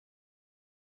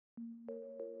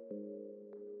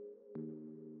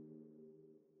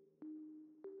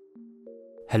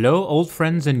Hello old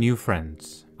friends and new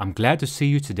friends. I'm glad to see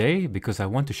you today because I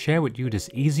want to share with you this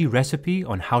easy recipe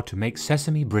on how to make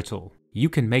sesame brittle. You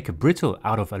can make a brittle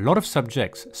out of a lot of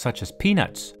subjects such as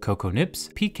peanuts, cocoa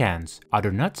nibs, pecans,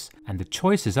 other nuts, and the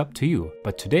choice is up to you,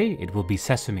 but today it will be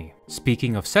sesame.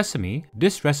 Speaking of sesame,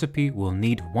 this recipe will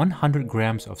need 100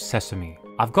 grams of sesame.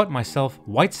 I've got myself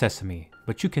white sesame,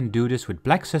 but you can do this with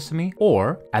black sesame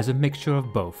or as a mixture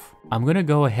of both. I'm gonna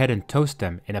go ahead and toast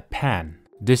them in a pan.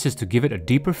 This is to give it a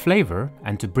deeper flavor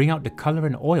and to bring out the color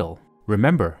and oil.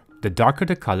 Remember, the darker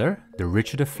the color, the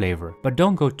richer the flavor, but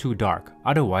don't go too dark,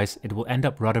 otherwise it will end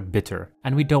up rather bitter,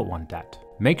 and we don't want that.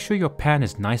 Make sure your pan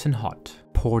is nice and hot.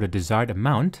 Pour the desired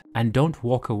amount and don't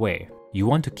walk away. You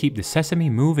want to keep the sesame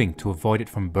moving to avoid it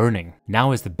from burning.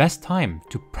 Now is the best time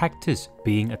to practice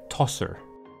being a tosser.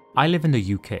 I live in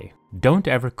the UK. Don't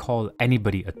ever call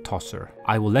anybody a tosser.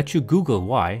 I will let you Google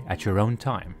why at your own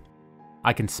time.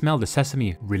 I can smell the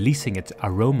sesame releasing its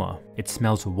aroma. It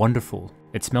smells wonderful.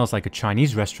 It smells like a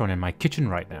Chinese restaurant in my kitchen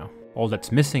right now. All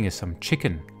that's missing is some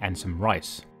chicken and some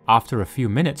rice. After a few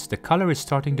minutes, the color is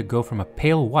starting to go from a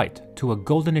pale white to a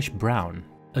goldenish brown.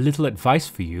 A little advice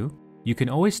for you: you can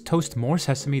always toast more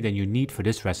sesame than you need for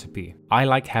this recipe. I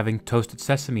like having toasted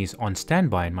sesames on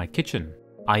standby in my kitchen.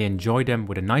 I enjoy them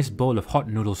with a nice bowl of hot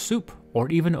noodle soup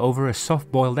or even over a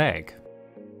soft-boiled egg.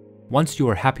 Once you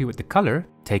are happy with the color,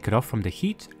 take it off from the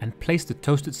heat and place the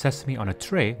toasted sesame on a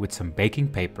tray with some baking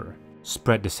paper.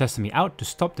 Spread the sesame out to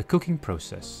stop the cooking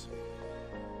process.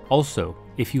 Also,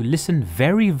 if you listen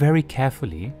very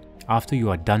carefully, after you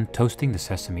are done toasting the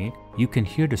sesame, you can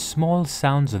hear the small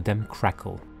sounds of them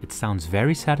crackle. It sounds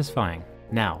very satisfying.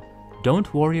 Now,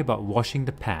 don't worry about washing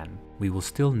the pan. We will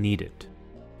still need it.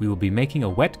 We will be making a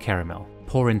wet caramel.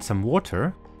 Pour in some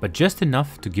water, but just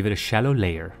enough to give it a shallow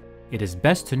layer. It is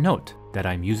best to note that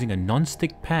I'm using a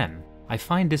non-stick pan. I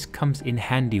find this comes in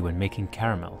handy when making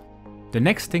caramel. The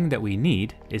next thing that we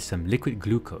need is some liquid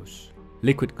glucose.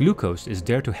 Liquid glucose is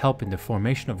there to help in the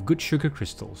formation of good sugar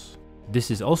crystals. This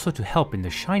is also to help in the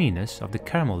shininess of the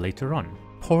caramel later on.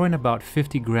 Pour in about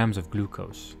 50 grams of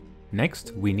glucose.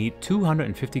 Next, we need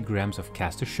 250 grams of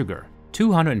caster sugar.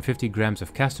 250 grams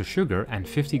of caster sugar and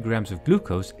 50 grams of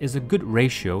glucose is a good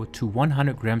ratio to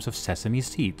 100 grams of sesame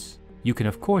seeds. You can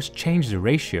of course change the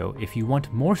ratio if you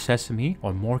want more sesame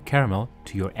or more caramel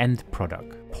to your end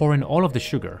product. Pour in all of the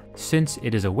sugar. Since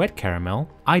it is a wet caramel,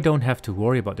 I don't have to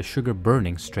worry about the sugar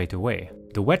burning straight away.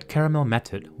 The wet caramel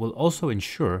method will also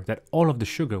ensure that all of the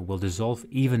sugar will dissolve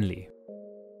evenly.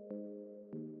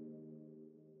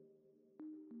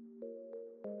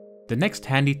 The next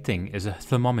handy thing is a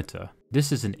thermometer.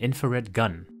 This is an infrared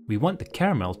gun. We want the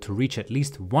caramel to reach at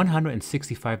least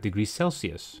 165 degrees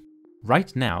Celsius.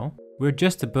 Right now, we're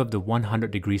just above the 100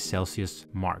 degrees Celsius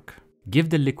mark. Give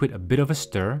the liquid a bit of a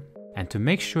stir, and to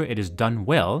make sure it is done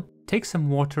well, take some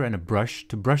water and a brush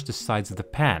to brush the sides of the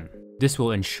pan. This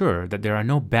will ensure that there are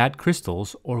no bad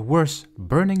crystals or worse,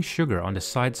 burning sugar on the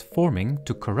sides forming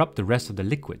to corrupt the rest of the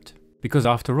liquid. Because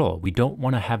after all, we don't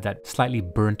want to have that slightly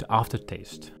burnt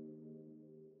aftertaste.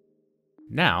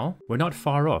 Now, we're not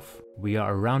far off. We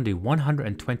are around the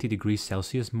 120 degrees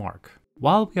Celsius mark.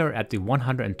 While we are at the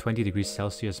 120 degrees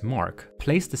Celsius mark,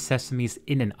 place the sesames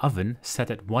in an oven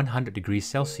set at 100 degrees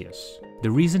Celsius.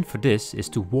 The reason for this is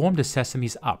to warm the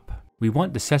sesames up. We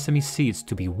want the sesame seeds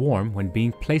to be warm when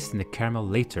being placed in the caramel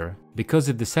later, because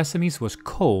if the sesames was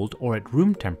cold or at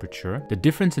room temperature, the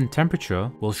difference in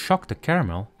temperature will shock the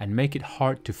caramel and make it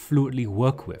hard to fluidly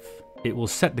work with. It will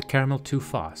set the caramel too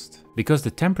fast. Because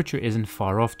the temperature isn't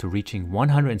far off to reaching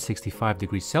 165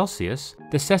 degrees Celsius,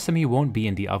 the sesame won't be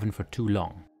in the oven for too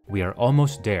long. We are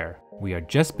almost there. We are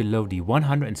just below the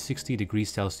 160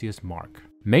 degrees Celsius mark.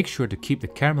 Make sure to keep the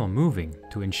caramel moving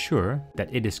to ensure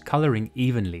that it is coloring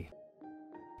evenly.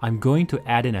 I'm going to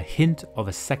add in a hint of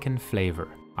a second flavor.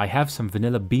 I have some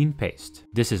vanilla bean paste.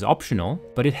 This is optional,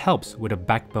 but it helps with a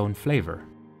backbone flavor.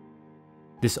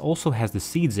 This also has the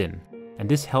seeds in, and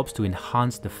this helps to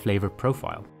enhance the flavor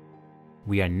profile.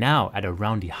 We are now at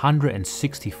around the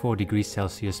 164 degrees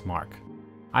Celsius mark.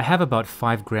 I have about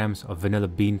 5 grams of vanilla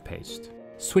bean paste.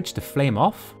 Switch the flame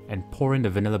off and pour in the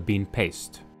vanilla bean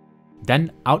paste.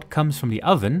 Then out comes from the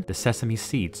oven the sesame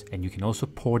seeds, and you can also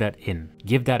pour that in.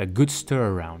 Give that a good stir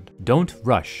around. Don't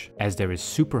rush, as there is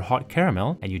super hot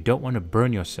caramel and you don't want to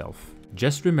burn yourself.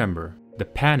 Just remember, the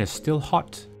pan is still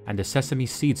hot and the sesame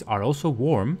seeds are also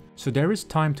warm, so there is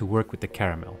time to work with the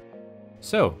caramel.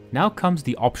 So, now comes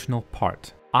the optional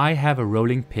part. I have a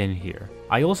rolling pin here.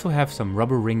 I also have some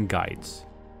rubber ring guides.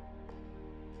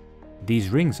 These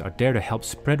rings are there to help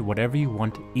spread whatever you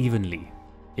want evenly.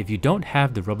 If you don't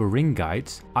have the rubber ring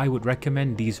guides, I would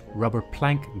recommend these rubber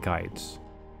plank guides.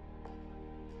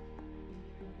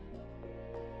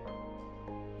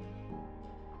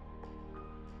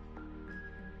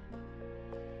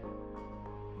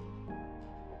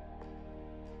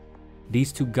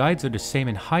 These two guides are the same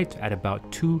in height at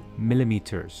about 2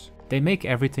 millimeters. They make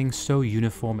everything so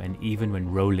uniform and even when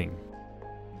rolling.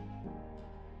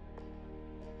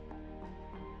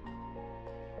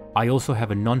 I also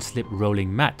have a non-slip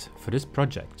rolling mat for this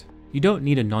project. You don't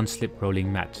need a non-slip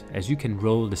rolling mat, as you can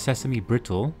roll the sesame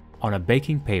brittle on a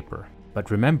baking paper, but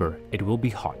remember, it will be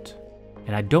hot.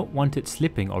 And I don't want it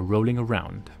slipping or rolling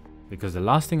around, because the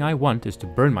last thing I want is to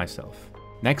burn myself.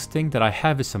 Next thing that I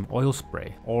have is some oil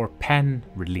spray or pan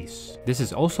release. This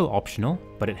is also optional,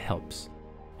 but it helps.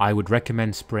 I would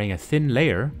recommend spraying a thin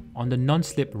layer on the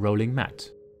non-slip rolling mat.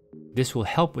 This will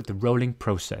help with the rolling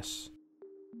process.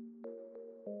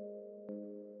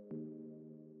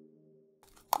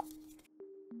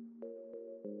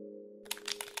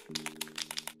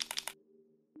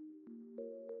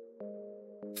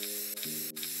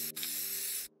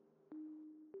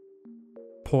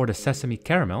 Pour the sesame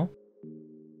caramel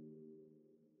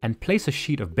and place a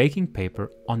sheet of baking paper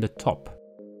on the top.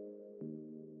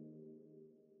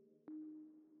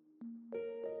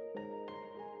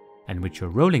 And with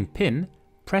your rolling pin,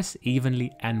 press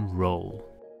evenly and roll.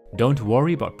 Don't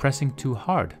worry about pressing too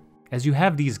hard, as you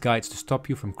have these guides to stop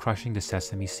you from crushing the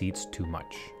sesame seeds too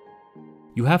much.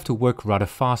 You have to work rather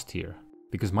fast here,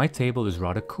 because my table is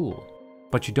rather cool.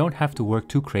 But you don't have to work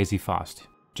too crazy fast.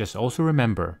 Just also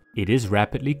remember, it is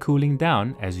rapidly cooling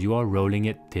down as you are rolling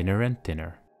it thinner and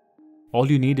thinner. All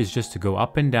you need is just to go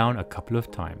up and down a couple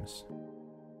of times.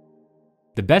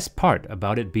 The best part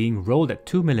about it being rolled at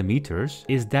 2 millimeters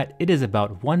is that it is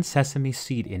about 1 sesame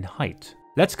seed in height.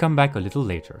 Let's come back a little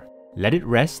later. Let it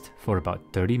rest for about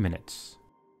 30 minutes.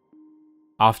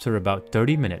 After about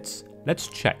 30 minutes, let's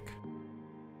check.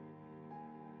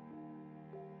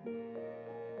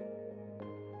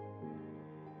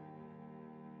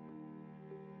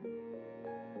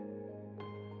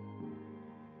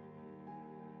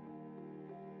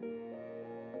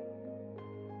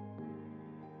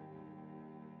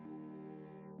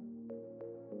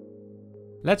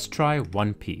 Let's try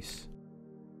one piece.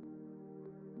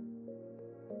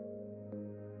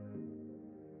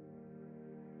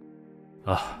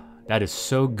 That is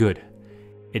so good.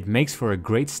 It makes for a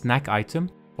great snack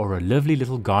item or a lovely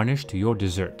little garnish to your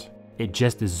dessert. It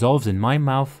just dissolves in my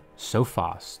mouth so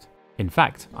fast. In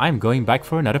fact, I'm going back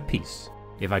for another piece.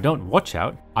 If I don't watch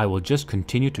out, I will just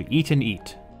continue to eat and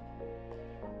eat.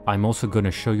 I'm also going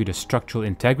to show you the structural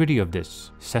integrity of this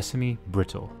sesame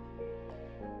brittle.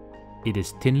 It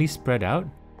is thinly spread out,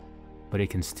 but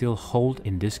it can still hold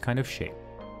in this kind of shape.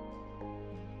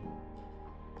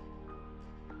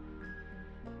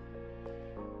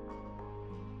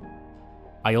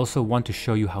 I also want to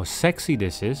show you how sexy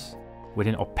this is with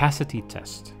an opacity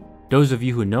test. Those of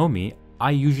you who know me, I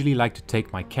usually like to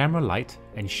take my camera light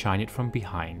and shine it from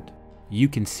behind. You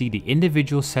can see the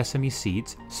individual sesame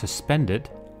seeds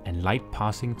suspended and light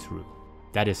passing through.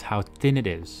 That is how thin it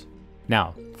is.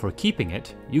 Now, for keeping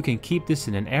it, you can keep this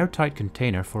in an airtight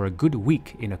container for a good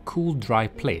week in a cool, dry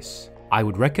place. I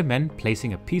would recommend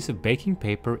placing a piece of baking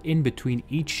paper in between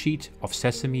each sheet of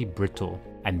sesame brittle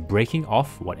and breaking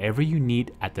off whatever you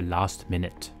need at the last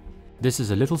minute. This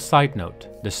is a little side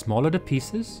note. The smaller the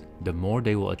pieces, the more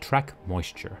they will attract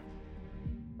moisture.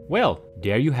 Well,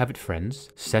 there you have it friends,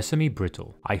 sesame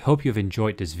brittle. I hope you've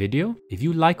enjoyed this video. If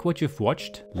you like what you've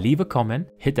watched, leave a comment,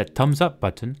 hit that thumbs up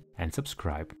button and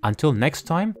subscribe. Until next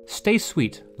time, stay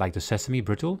sweet like the sesame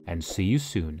brittle and see you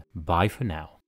soon. Bye for now.